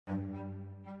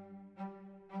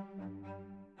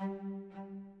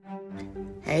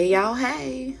Hey y'all,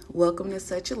 hey, welcome to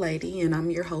Such a Lady, and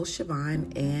I'm your host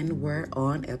Siobhan, and we're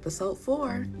on episode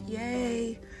 4.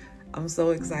 Yay! I'm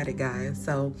so excited, guys.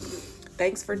 So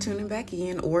thanks for tuning back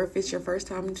in, or if it's your first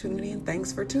time tuning in,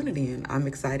 thanks for tuning in. I'm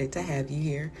excited to have you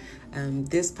here.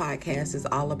 This podcast is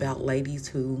all about ladies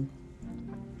who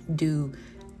do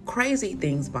crazy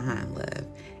things behind love,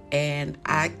 and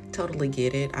I totally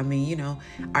get it. I mean,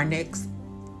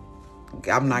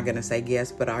 I'm not going to say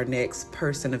guest, but our next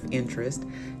person of interest,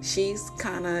 she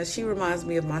reminds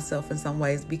me of myself in some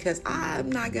ways, because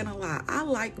I'm not going to lie. I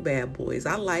like bad boys.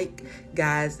 I like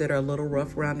guys that are a little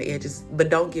rough around the edges, but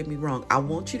don't get me wrong. I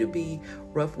want you to be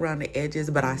rough around the edges,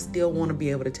 but I still want to be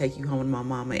able to take you home to my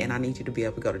mama, and I need you to be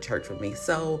able to go to church with me.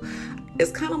 So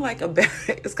it's kind of like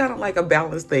a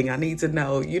balanced thing. I need to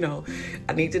know, you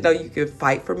can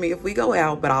fight for me if we go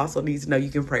out, but I also need to know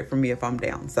you can pray for me if I'm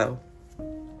down. So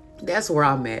that's where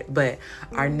I'm at. But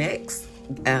our next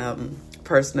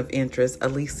person of interest,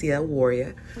 Alesia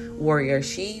Warrior,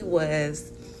 she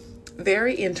was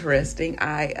very interesting.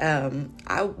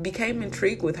 I became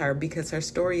intrigued with her because her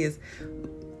story is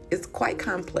quite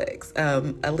complex.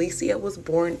 Alesia was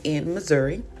born in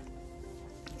Missouri,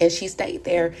 and she stayed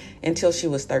there until she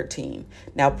was 13.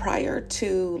 Now, prior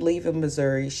to leaving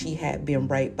Missouri, she had been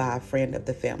raped by a friend of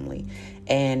the family.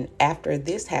 And after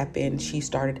this happened, she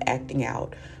started acting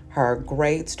out. Her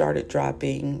grades started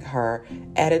dropping. Her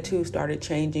attitude started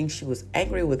changing. She was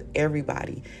angry with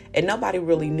everybody. And nobody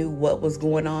really knew what was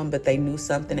going on, but they knew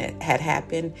something had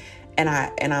happened. And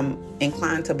I'm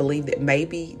inclined to believe that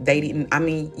maybe they didn't. I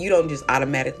mean, you don't just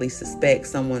automatically suspect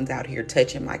someone's out here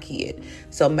touching my kid.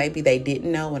 So maybe they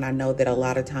didn't know. And I know that a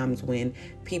lot of times when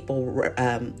people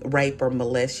rape or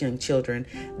molest young children,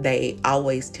 they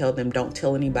always tell them, don't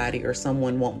tell anybody, or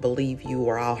someone won't believe you,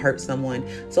 or I'll hurt someone.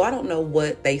 So I don't know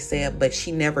what they said, but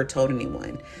she never told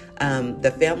anyone.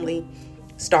 The family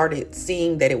started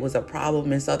seeing that it was a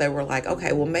problem, and so they were like,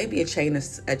 okay, well, maybe a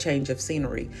change of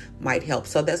scenery might help.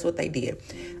 So that's what they did.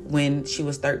 When she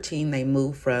was 13, they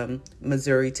moved from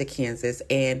Missouri to Kansas,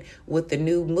 and with the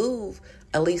new move,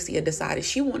 Alesia decided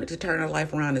she wanted to turn her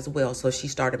life around as well. So she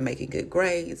started making good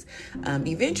grades.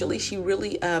 Eventually, she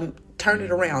really turned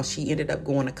it around. She ended up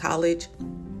going to college.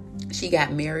 She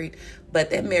got married,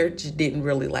 but that marriage didn't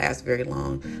really last very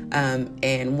long.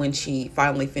 And when she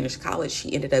finally finished college,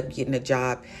 she ended up getting a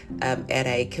job at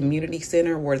a community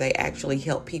center where they actually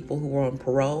help people who were on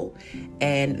parole.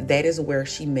 And that is where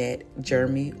she met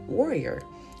Jeremy Warrior.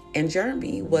 And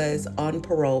Jeremy was on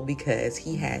parole because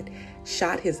he had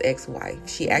shot his ex-wife.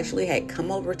 She actually had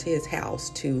come over to his house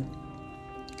to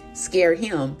scare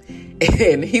him,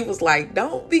 and he was like,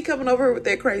 don't be coming over here with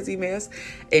that crazy mess.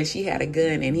 And she had a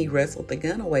gun, and he wrestled the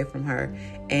gun away from her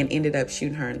and ended up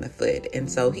shooting her in the foot.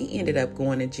 And so he ended up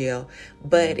going to jail,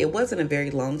 but it wasn't a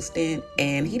very long stint,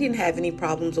 and he didn't have any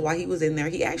problems while he was in there.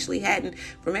 He actually hadn't,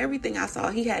 from everything I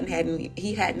saw, he hadn't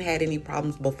had any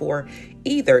problems before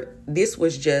either. This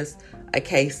was just a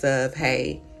case of,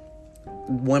 hey,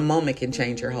 one moment can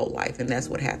change your whole life, and that's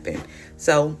what happened.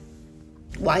 So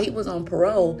while he was on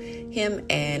parole, him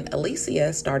and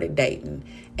Alesia started dating,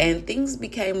 and things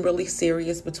became really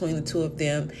serious between the two of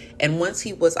them. And once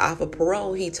he was off of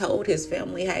parole, he told his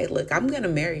family, hey, look, I'm going to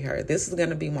marry her. This is going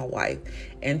to be my wife.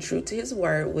 And true to his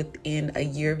word, within a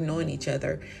year of knowing each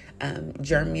other,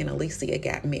 Jeremy and Alesia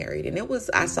got married. And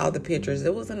I saw the pictures.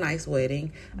 It was a nice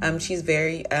wedding. She's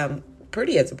very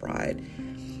pretty as a bride.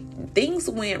 Things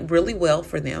went really well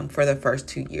for them for the first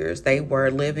 2 years. They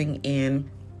were living in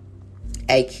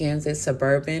a Kansas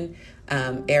suburban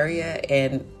area,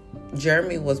 and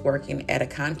Jeremy was working at a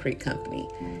concrete company.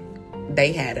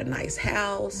 They had a nice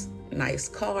house, nice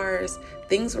cars.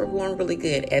 Things were going really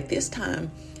good. At this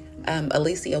time,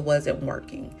 Alesia wasn't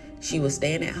working. She was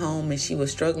staying at home, and she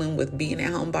was struggling with being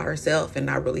at home by herself and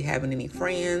not really having any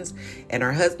friends, and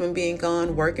her husband being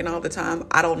gone, working all the time.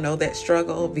 I don't know that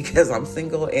struggle because I'm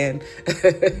single and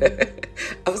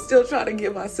I'm still trying to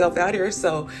get myself out here.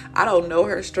 So I don't know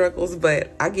her struggles,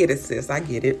 but I get it, sis. I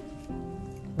get it.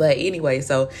 But anyway,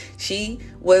 so she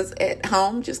was at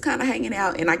home just kind of hanging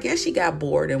out, and I guess she got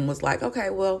bored and was like,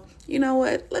 okay, well, you know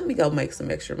what? Let me go make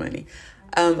some extra money.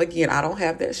 Again, I don't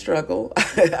have that struggle.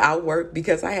 I work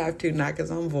because I have to, not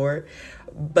because I'm bored.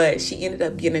 But she ended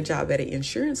up getting a job at an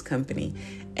insurance company,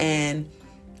 and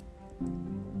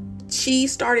she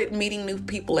started meeting new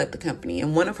people at the company.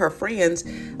 And one of her friends,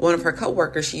 one of her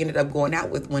coworkers, she ended up going out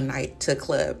with one night to a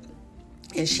club,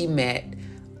 and she met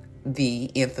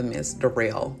the infamous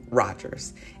Darrell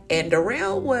Rogers. And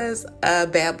Darrell was a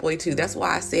bad boy too. That's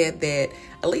why I said that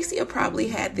Alesia probably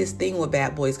had this thing with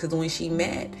bad boys, because when she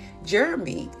met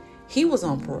Jeremy, he was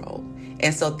on parole.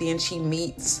 And so then she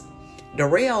meets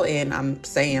Darrell, and I'm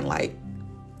saying like,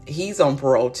 he's on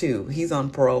parole too. He's on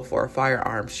parole for a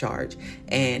firearms charge,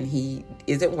 and he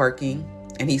isn't working,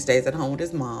 and he stays at home with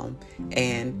his mom,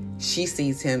 and she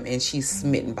sees him and she's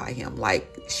smitten by him.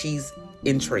 Like, she's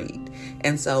intrigued.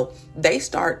 And so they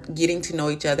start getting to know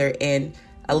each other, and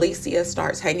Alesia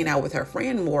starts hanging out with her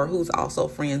friend more, who's also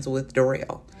friends with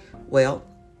Darrell. Well,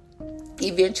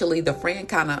 eventually the friend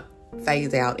kind of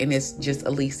fades out, and it's just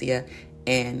Alesia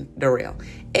and Darrell.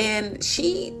 And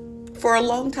for a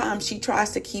long time, she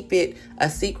tries to keep it a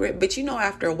secret, but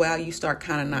after a while, you start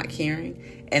kind of not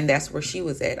caring. And that's where she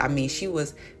was at. I mean, she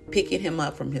was picking him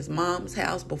up from his mom's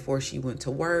house before she went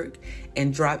to work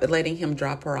and letting him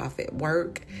drop her off at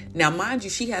work. Now, mind you,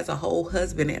 she has a whole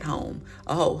husband at home,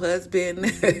 a whole husband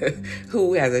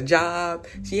who has a job.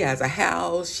 She has a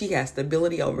house. She has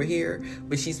stability over here,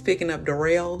 but she's picking up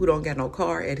Darrell, who don't got no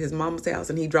car, at his mom's house,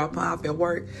 and he dropped her off at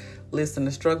work. Listen,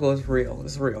 the struggle is real.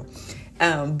 It's real.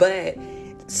 But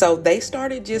so they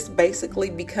started just basically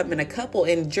becoming a couple,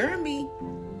 and Jeremy,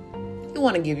 you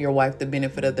want to give your wife the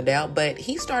benefit of the doubt, but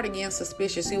he started getting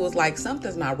suspicious. He was like,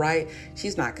 something's not right.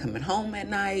 She's not coming home at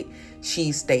night.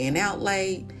 She's staying out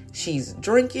late. She's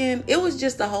drinking. It was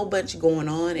just a whole bunch going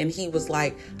on. And he was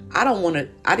like, I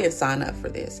didn't sign up for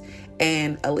this.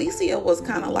 And Alesia was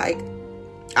kind of like,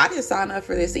 I didn't sign up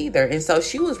for this either. And so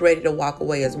she was ready to walk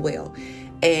away as well.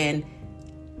 And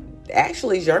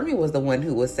actually, Jeremy was the one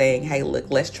who was saying, hey, look,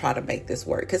 let's try to make this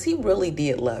work, because he really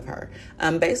did love her.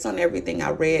 Based on everything I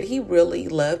read, he really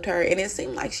loved her, and it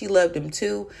seemed like she loved him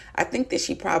too. I think that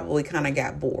she probably kind of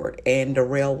got bored, and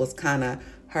Darrell was kind of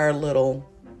her little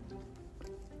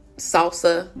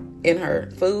salsa in her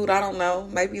food. I don't know.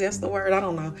 Maybe that's the word. I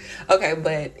don't know. Okay,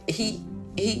 but he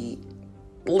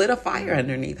lit a fire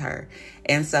underneath her,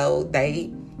 and so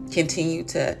they continued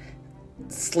to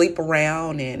sleep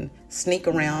around and sneak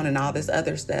around and all this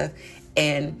other stuff.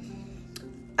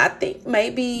 And I think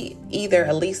maybe either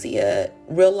Alesia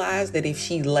realized that if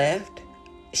she left,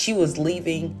 she was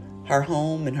leaving her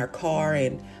home and her car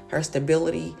and her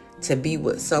stability to be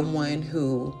with someone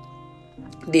who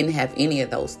didn't have any of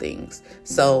those things.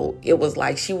 So it was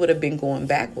like she would have been going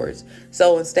backwards.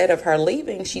 So instead of her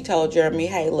leaving, she told Jeremy,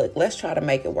 hey, look, let's try to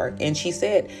make it work. And she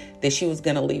said that she was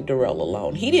going to leave Darrell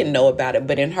alone. He didn't know about it,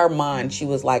 but in her mind, she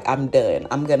was like, I'm done.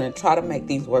 I'm going to try to make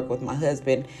things work with my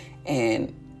husband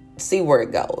and see where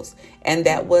it goes. And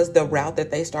that was the route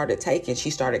that they started taking. She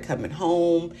started coming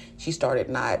home. She started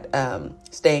not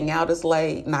staying out as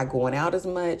late, not going out as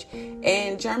much.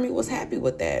 And Jeremy was happy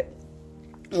with that.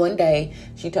 One day,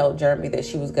 she told Jeremy that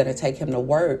she was going to take him to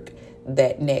work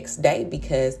that next day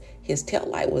because his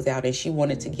taillight was out and she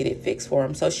wanted to get it fixed for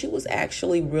him. So she was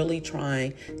actually really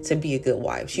trying to be a good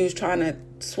wife. She was trying to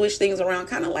switch things around,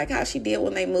 kind of like how she did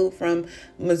when they moved from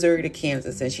Missouri to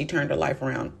Kansas and she turned her life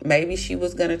around. Maybe she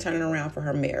was going to turn it around for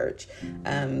her marriage.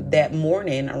 That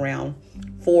morning around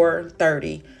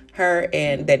 4:30,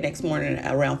 that next morning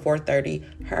around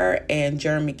 4:30, her and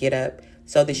Jeremy get up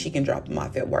so that she can drop him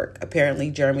off at work.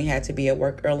 Apparently, Jeremy had to be at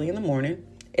work early in the morning.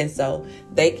 And so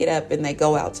they get up and they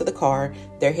go out to the car.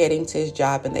 They're heading to his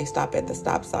job and they stop at the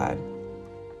stop sign.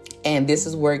 And this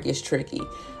is where it gets tricky.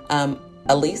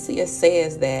 Alesia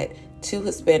says that two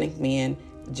Hispanic men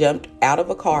jumped out of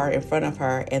a car in front of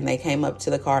her and they came up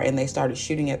to the car and they started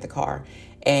shooting at the car.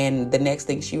 And the next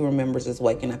thing she remembers is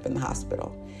waking up in the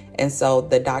hospital. And so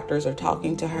the doctors are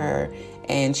talking to her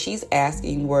and she's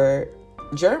asking where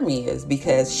Jeremy is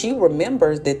because she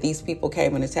remembers that these people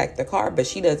came and attacked the car, but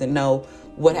she doesn't know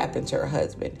what happened to her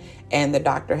husband. And the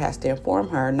doctor has to inform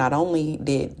her, not only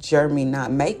did Jeremy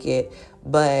not make it,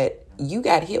 but you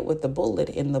got hit with the bullet,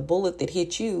 and the bullet that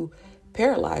hit you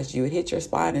paralyzed you. It hit your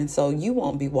spine, and so you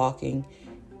won't be walking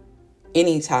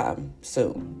anytime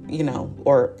soon,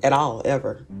 or at all,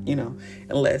 ever,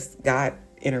 unless God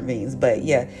intervenes. But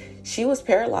yeah, she was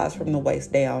paralyzed from the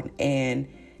waist down, and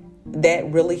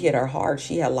that really hit her hard.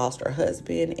 She had lost her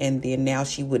husband, and then now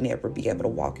she would never be able to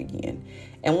walk again.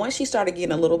 And once she started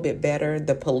getting a little bit better,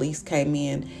 the police came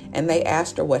in and they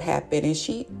asked her what happened, and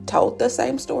she told the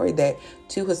same story, that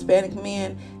two Hispanic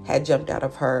men had jumped out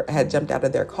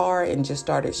of their car and just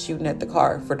started shooting at the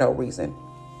car for no reason.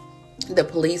 The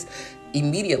police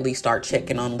immediately start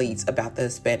checking on leads about the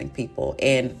Hispanic people,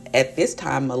 and at this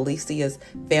time, Alesia's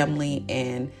family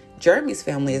and Jeremy's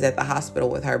family is at the hospital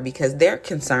with her because they're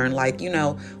concerned, like,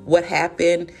 what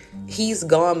happened? He's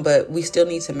gone, but we still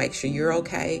need to make sure you're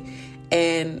okay.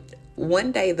 And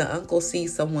one day the uncle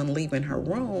sees someone leaving her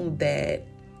room that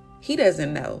he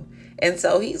doesn't know. And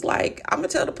so he's like, I'm going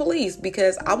to tell the police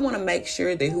because I want to make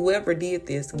sure that whoever did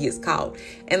this gets caught.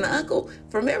 And the uncle,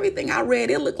 from everything I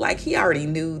read, it looked like he already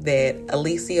knew that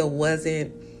Alesia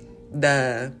wasn't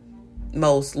the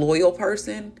most loyal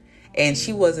person, and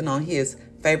she wasn't on his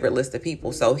favorite list of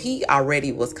people. So he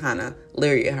already was kind of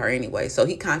leery of her anyway. So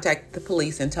he contacted the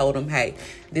police and told them, hey,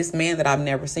 this man that I've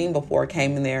never seen before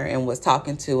came in there and was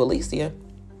talking to Alesia.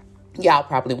 Y'all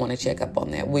probably want to check up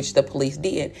on that, which the police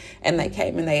did. And they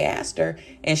came and they asked her,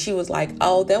 and she was like,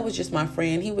 oh, that was just my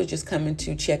friend. He was just coming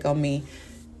to check on me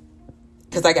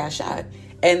because I got shot.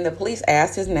 And the police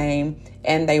asked his name,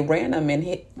 and they ran him and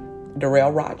hit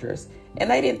Darrell Rogers. And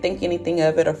they didn't think anything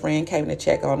of it. A friend came to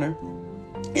check on her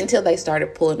until they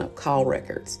started pulling up call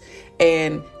records.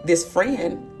 And this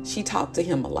friend, she talked to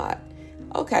him a lot.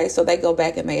 Okay, so they go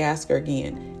back and they ask her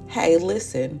again, hey,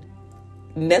 listen,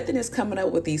 nothing is coming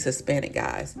up with these Hispanic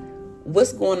guys.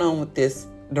 What's going on with this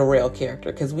Darrell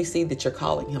character? Because we see that you're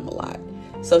calling him a lot.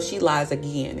 So she lies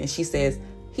again, and she says,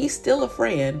 he's still a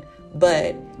friend,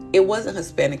 but it wasn't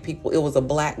Hispanic people. It was a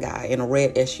black guy in a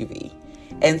red SUV.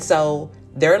 And so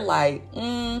they're like,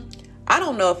 I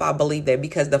don't know if I believe that,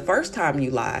 because the first time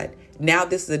you lied, now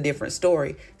this is a different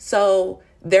story. So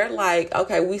they're like,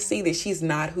 okay, we see that she's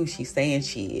not who she's saying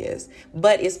she is.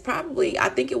 But I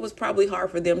think it was probably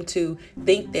hard for them to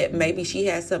think that maybe she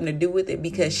had something to do with it,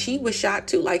 because she was shot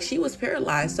too, like she was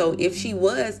paralyzed. So if she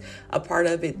was a part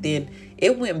of it, then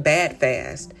it went bad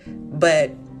fast.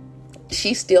 But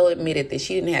she still admitted that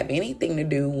she didn't have anything to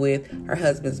do with her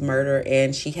husband's murder,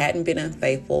 and she hadn't been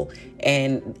unfaithful.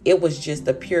 And it was just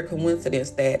a pure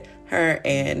coincidence that her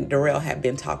and Darrell had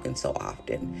been talking so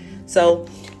often. So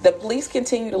the police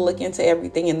continue to look into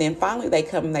everything. And then finally they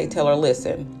come and they tell her,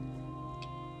 listen,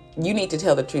 you need to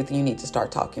tell the truth and you need to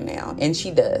start talking now. And she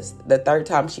does. The third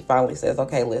time she finally says,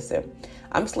 okay, listen,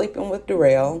 I'm sleeping with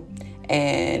Darrell,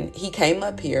 and he came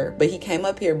up here, but he came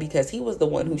up here because he was the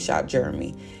one who shot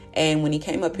Jeremy. And when he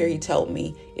came up here, he told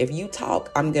me, if you talk,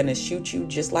 I'm going to shoot you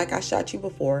just like I shot you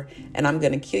before. And I'm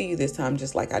going to kill you this time,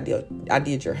 just like I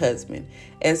did your husband.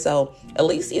 And so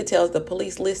Alesia tells the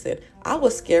police, listen, I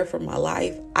was scared for my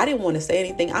life. I didn't want to say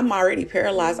anything. I'm already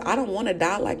paralyzed. I don't want to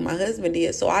die like my husband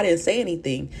did. So I didn't say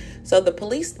anything. So the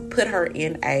police put her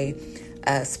in a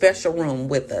special room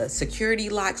with a security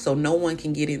lock so no one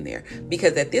can get in there.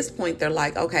 Because at this point, they're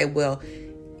like, okay, well,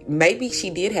 maybe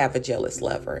she did have a jealous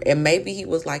lover, and maybe he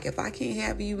was like, if I can't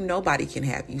have you, nobody can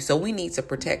have you. So we need to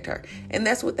protect her. And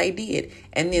that's what they did.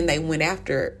 And then they went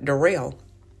after Darrell.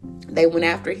 They went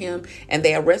after him and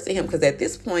they arrested him, because at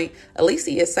this point,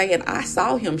 Alesia is saying, I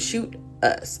saw him shoot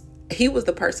us. He was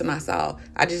the person I saw.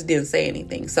 I just didn't say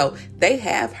anything. So they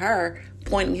have her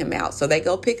pointing him out. So they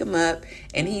go pick him up,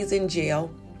 and he's in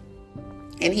jail.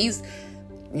 And he's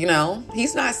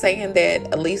not saying that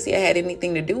Alesia had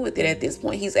anything to do with it. At this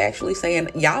point, he's actually saying,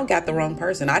 y'all got the wrong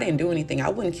person. I didn't do anything. I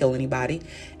wouldn't kill anybody.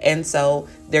 And so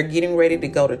they're getting ready to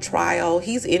go to trial.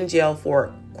 He's in jail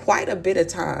for quite a bit of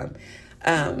time.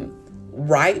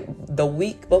 Right the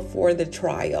week before the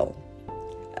trial,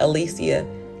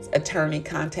 Alesia's attorney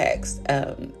contacts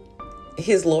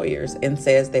his lawyers and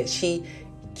says that she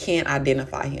can't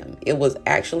identify him. It was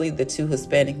actually the two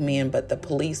Hispanic men, but the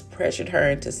police pressured her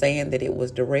into saying that it was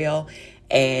Darrell,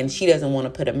 and she doesn't want to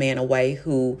put a man away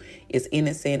who is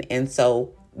innocent. And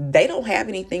so they don't have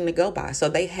anything to go by. So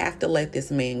they have to let this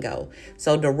man go.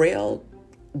 So Darrell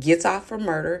gets off for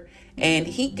murder, and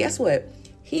guess what?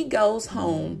 He goes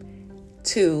home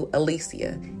to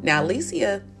Alesia. Now,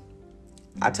 Alesia,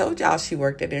 I told y'all she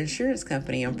worked at an insurance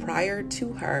company, and prior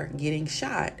to her getting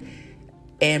shot,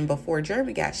 and before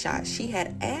Jeremy got shot, she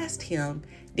had asked him,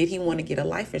 did he want to get a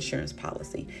life insurance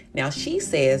policy? Now, she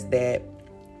says that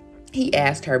he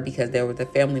asked her because there was a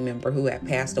family member who had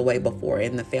passed away before,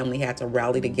 and the family had to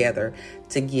rally together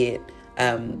to get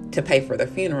to pay for the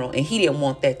funeral, and he didn't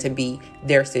want that to be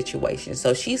their situation.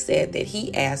 So she said that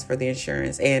he asked for the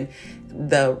insurance, and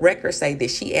the records say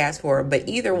that she asked for it. But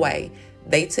either way,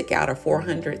 they took out a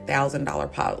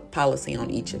 $400,000 policy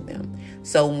on each of them.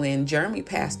 So when Jeremy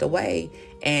passed away,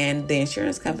 and the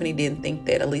insurance company didn't think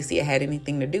that Alesia had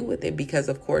anything to do with it, because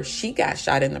of course she got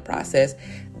shot in the process,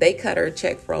 they cut her a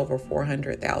check for over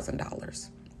 $400,000.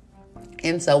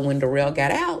 And so when Darrell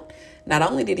got out, not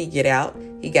only did he get out,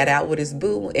 he got out with his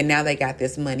boo, and now they got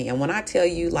this money. And when I tell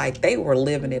you, like, they were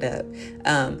living it up.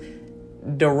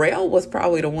 Darrell was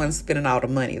probably the one spending all the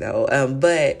money though.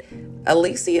 But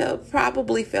Alesia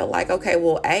probably felt like, okay,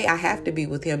 well, A, I have to be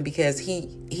with him because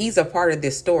he's a part of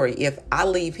this story. If I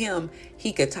leave him,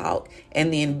 he could talk.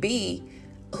 And then B,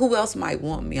 who else might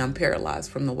want me? I'm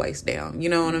paralyzed from the waist down. You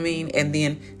know what I mean? And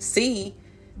then C,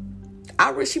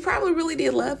 she probably really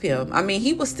did love him. I mean,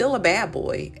 he was still a bad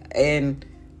boy, and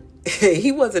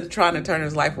he wasn't trying to turn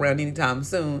his life around anytime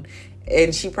soon.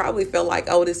 And she probably felt like,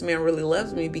 oh, this man really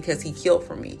loves me because he killed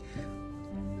for me.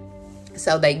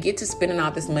 So they get to spending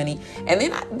all this money. And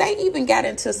then they even got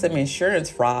into some insurance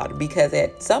fraud, because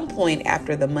at some point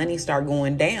after the money started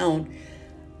going down,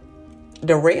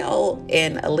 Darrell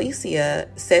and Alesia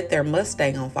set their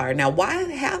Mustang on fire. Now,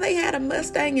 how they had a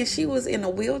Mustang and she was in a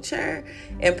wheelchair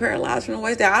and paralyzed from the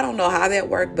waist down, I don't know how that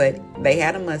worked, but they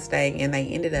had a Mustang and they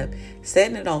ended up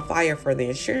setting it on fire for the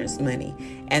insurance money.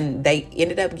 And they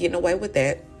ended up getting away with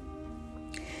that.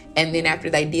 And then after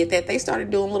they did that, they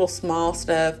started doing little small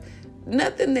stuff.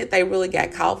 Nothing that they really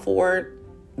got caught for.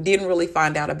 Didn't really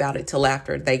find out about it till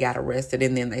after they got arrested,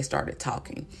 and then they started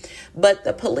talking. But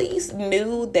the police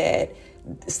knew that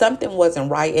something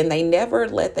wasn't right, and they never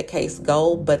let the case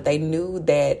go. But they knew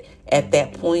that at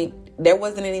that point, there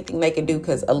wasn't anything they could do,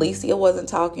 because Alesia wasn't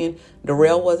talking,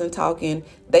 Darrell wasn't talking.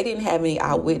 They didn't have any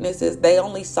eyewitnesses. They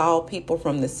only saw people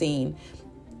from the scene.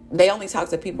 They only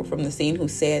talked to people from the scene who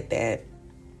said that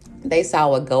they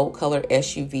saw a gold colored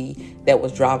SUV that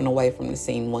was driving away from the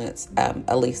scene once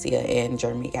Alesia and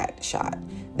Jeremy got shot.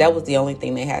 That was the only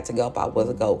thing they had to go by, was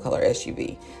a gold colored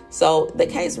SUV. So the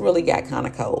case really got kind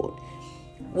of cold.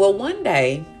 Well, one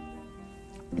day,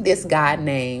 this guy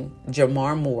named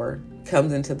Jamar Moore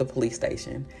comes into the police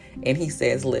station and he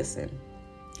says, listen,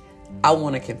 I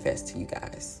want to confess to you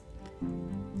guys.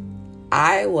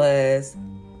 I was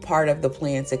part of the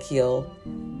plan to kill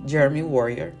Alesia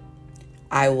Warrior.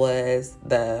 I was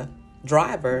the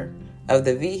driver of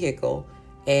the vehicle,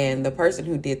 and the person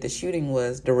who did the shooting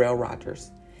was Darrell Rogers.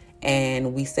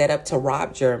 And we set up to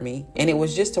rob Jeremy, and it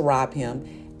was just to rob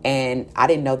him. And I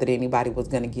didn't know that anybody was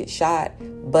going to get shot,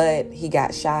 but he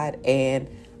got shot. And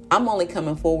I'm only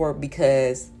coming forward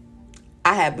because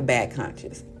I have a bad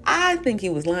conscience. I think he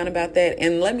was lying about that.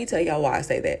 And let me tell y'all why I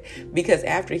say that. Because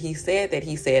after he said that,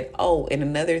 he said, oh, and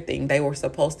another thing, they were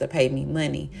supposed to pay me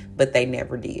money, but they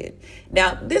never did.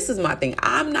 Now, this is my thing.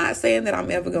 I'm not saying that I'm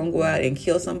ever going to go out and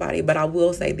kill somebody, but I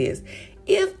will say this.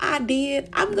 If I did,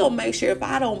 I'm going to make sure if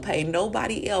I don't pay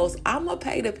nobody else, I'm going to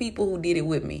pay the people who did it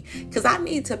with me. Because I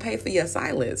need to pay for your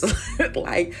silence.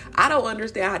 Like, I don't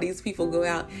understand how these people go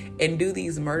out and do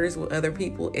these murders with other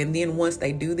people. And then once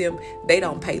they do them, they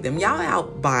don't pay them. Y'all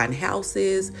out buying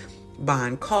houses,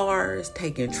 buying cars,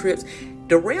 taking trips.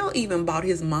 Darrell even bought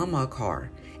his mama a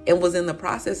car and was in the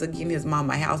process of getting his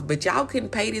mama a house. But y'all couldn't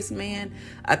pay this man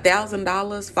 $1,000,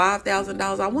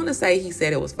 $5,000. I want to say he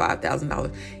said it was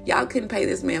 $5,000. Y'all couldn't pay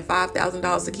this man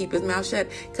 $5,000 to keep his mouth shut,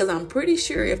 because I'm pretty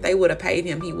sure if they would have paid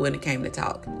him, he wouldn't have came to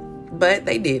talk. But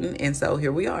they didn't. And so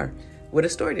here we are with a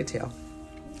story to tell.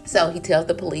 So he tells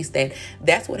the police that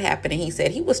that's what happened. And he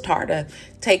said he was tired of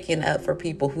taking up for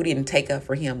people who didn't take up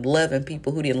for him, loving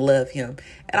people who didn't love him.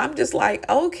 And I'm just like,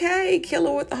 okay,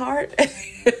 killer with the heart.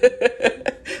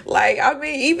 Like, I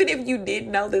mean, even if you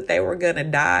didn't know that they were going to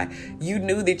die, you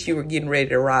knew that you were getting ready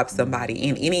to rob somebody,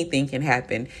 and anything can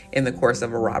happen in the course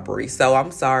of a robbery. So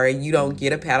I'm sorry, you don't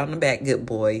get a pat on the back, good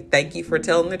boy. Thank you for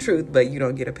telling the truth, but you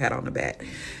don't get a pat on the back.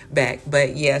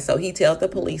 But yeah, so he tells the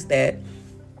police that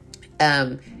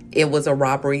it was a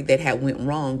robbery that had went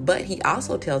wrong, but he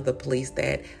also tells the police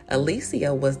that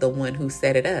Alesia was the one who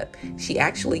set it up. She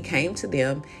actually came to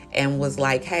them and was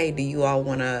like, hey, do you all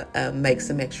want to make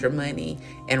some extra money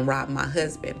and rob my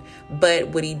husband? But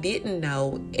what he didn't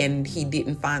know, and he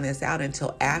didn't find this out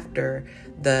until after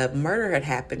the murder had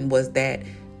happened, was that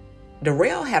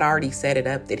Darrell had already set it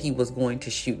up that he was going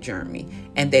to shoot Jeremy,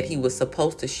 and that he was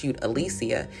supposed to shoot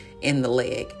Alesia in the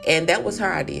leg. And that was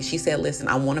her idea. She said, listen,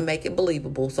 I want to make it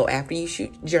believable. So after you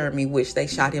shoot Jeremy, which they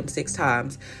shot him 6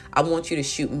 times, I want you to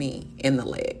shoot me in the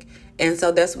leg. And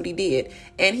so that's what he did.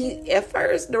 And at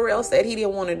first, Darrell said he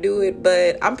didn't want to do it,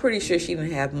 but I'm pretty sure she didn't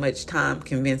have much time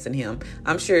convincing him.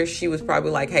 I'm sure she was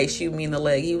probably like, hey, shoot me in the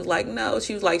leg. He was like, no.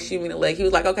 She was like, shoot me in the leg. He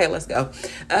was like, okay, let's go.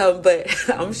 But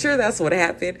I'm sure that's what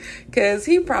happened, because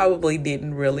he probably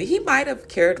didn't really. He might have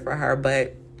cared for her,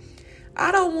 but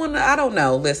I don't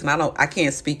know. Listen, I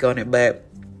can't speak on it, but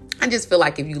I just feel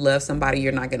like if you love somebody,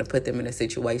 you're not going to put them in a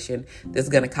situation that's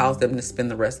going to cause them to spend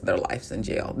the rest of their lives in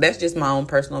jail. That's just my own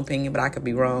personal opinion, but I could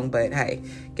be wrong. But hey,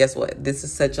 guess what? This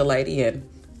is such a lady, and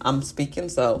I'm speaking,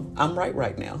 so I'm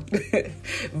right now.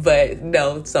 But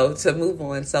no, so to move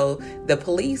on. So the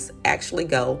police actually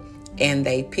go and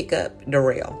they pick up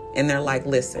Darrell, and they're like,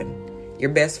 listen,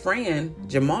 your best friend,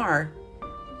 Jamar,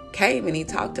 came and he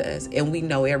talked to us, and we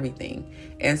know everything.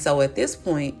 And so at this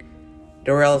point,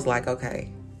 Darrell's like,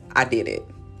 okay, I did it.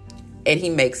 And he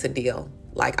makes a deal.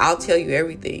 Like, I'll tell you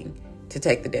everything to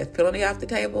take the death penalty off the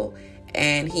table.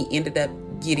 And he ended up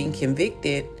getting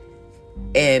convicted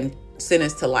and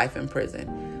sentenced to life in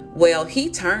prison. Well, he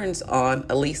turns on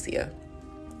Alesia,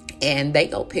 and they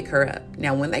go pick her up.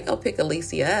 Now, when they go pick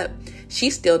Alesia up, She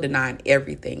still denied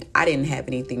everything. I didn't have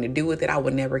anything to do with it. I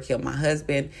would never kill my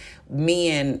husband. Me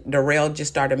and Darrell just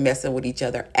started messing with each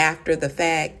other after the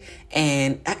fact.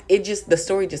 And the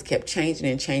story just kept changing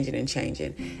and changing and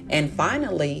changing. And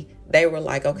finally, they were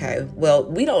like, okay, well,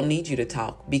 we don't need you to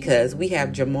talk because we have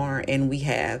Jamar and we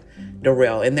have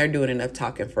Darrell, and they're doing enough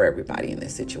talking for everybody in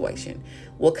this situation.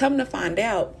 Well, come to find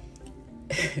out,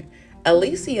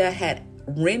 Alesia had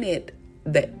rented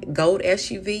the gold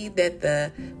SUV that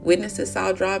the witnesses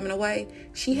saw driving away.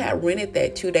 She had rented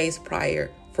that 2 days prior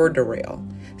for Darrell.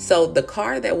 So the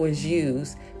car that was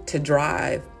used to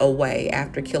drive away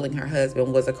after killing her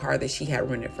husband was a car that she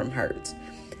had rented from Hertz.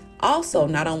 Also,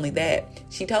 not only that,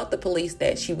 she told the police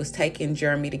that she was taking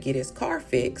Jeremy to get his car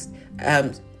fixed.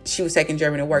 She was taking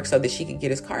Jeremy to work so that she could get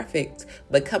his car fixed.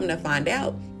 But come to find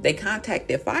out, they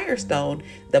contacted Firestone,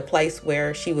 the place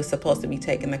where she was supposed to be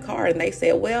taking the car. And they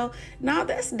said, well, no,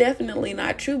 that's definitely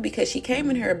not true because she came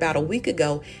in here about a week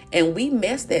ago and we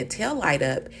messed that taillight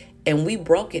up and we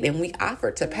broke it and we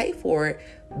offered to pay for it.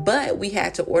 But we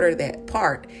had to order that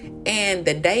part. And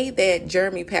the day that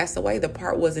Jeremy passed away, the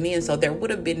part wasn't in. So there would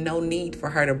have been no need for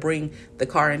her to bring the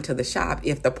car into the shop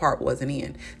if the part wasn't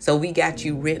in. So we got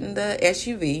you renting the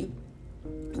SUV.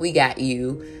 We got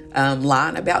you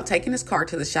lying about taking his car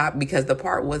to the shop because the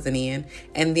part wasn't in.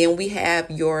 And then we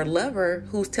have your lover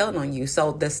who's telling on you.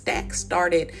 So the stack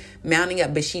started mounting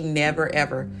up, but she never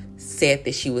ever said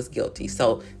that she was guilty.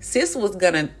 So sis was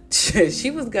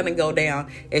she was gonna go down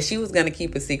and she was gonna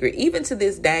keep a secret. Even to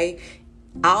this day,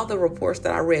 all the reports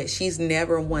that I read, she's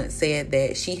never once said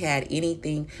that she had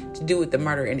anything to do with the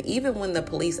murder. And even when the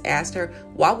police asked her,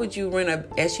 why would you rent an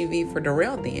SUV for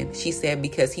Darrell then? She said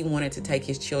because he wanted to take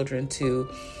his children to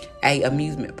a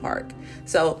amusement park.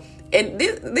 So, and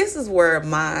this is where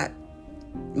my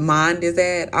mind is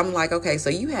at. I'm like, okay, so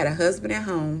you had a husband at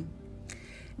home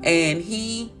and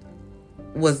he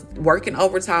was working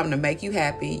overtime to make you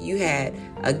happy. You had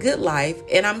a good life.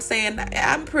 And I'm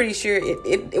pretty sure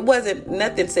it wasn't,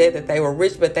 nothing said that they were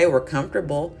rich, but they were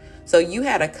comfortable. So you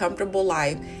had a comfortable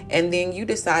life. And then you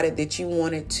decided that you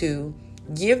wanted to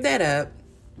give that up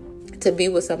to be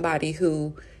with somebody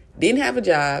who didn't have a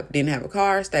job, didn't have a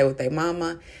car, stay with their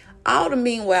mama. All the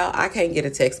meanwhile, I can't get a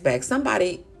text back.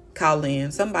 Somebody call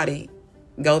in, somebody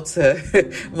go to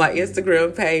my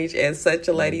Instagram page at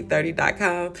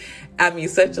suchalady30.com.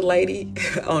 Such a lady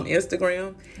on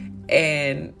Instagram,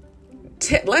 and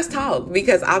let's talk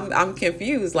because I'm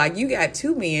confused. Like, you got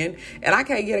two men and I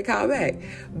can't get a call back.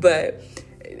 But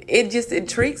it just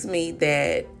intrigues me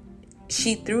that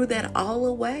she threw that all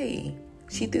away.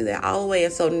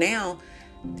 And so now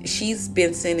she's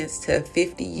been sentenced to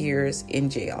 50 years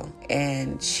in jail,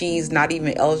 and she's not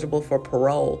even eligible for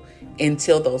parole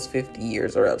until those 50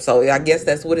 years are up. So I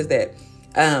guess what is that?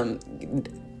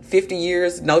 50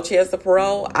 years, no chance of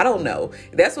parole? I don't know.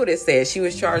 That's what it says. She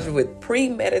was charged with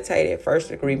premeditated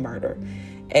first-degree murder.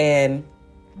 And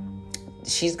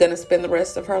she's going to spend the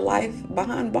rest of her life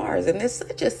behind bars. And it's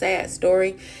such a sad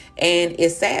story. And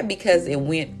it's sad because it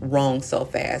went wrong so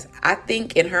fast. I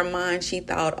think in her mind, she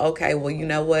thought, okay, well, you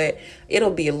know what?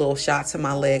 It'll be a little shot to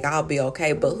my leg. I'll be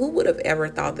okay. But who would have ever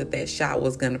thought that shot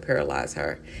was going to paralyze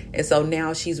her? And so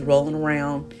now she's rolling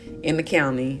around in the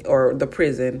county or the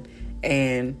prison,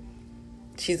 and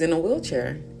she's in a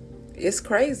wheelchair. It's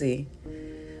crazy.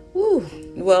 Woo.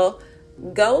 Well,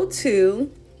 go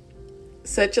to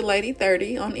Such a Lady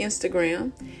 30 on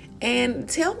Instagram and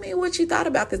tell me what you thought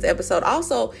about this episode.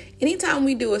 Also, anytime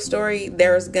we do a story,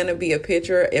 there's going to be a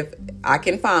picture, if I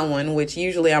can find one, which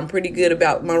usually I'm pretty good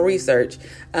about my research,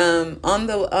 on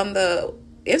the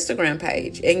Instagram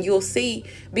page. And you'll see,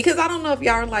 because I don't know if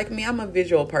y'all are like me, I'm a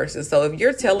visual person. So if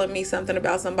you're telling me something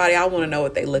about somebody, I want to know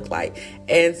what they look like.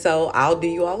 And so I'll do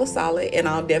you all a solid, and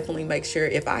I'll definitely make sure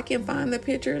if I can find the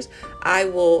pictures, I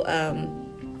will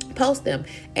post them.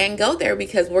 And go there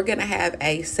because we're going to have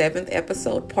a 7th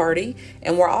episode party,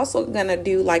 and we're also going to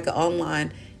do like an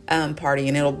online party,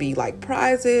 and it'll be like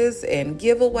prizes and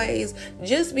giveaways,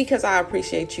 just because I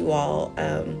appreciate you all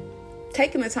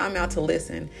taking the time out to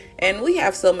listen. And we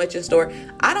have so much in store.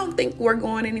 I don't think we're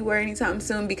going anywhere anytime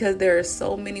soon because there are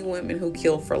so many women who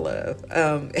kill for love.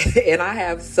 And I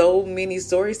have so many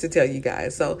stories to tell you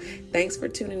guys. So thanks for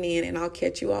tuning in, and I'll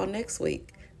catch you all next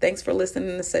week. Thanks for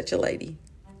listening to Such a Lady.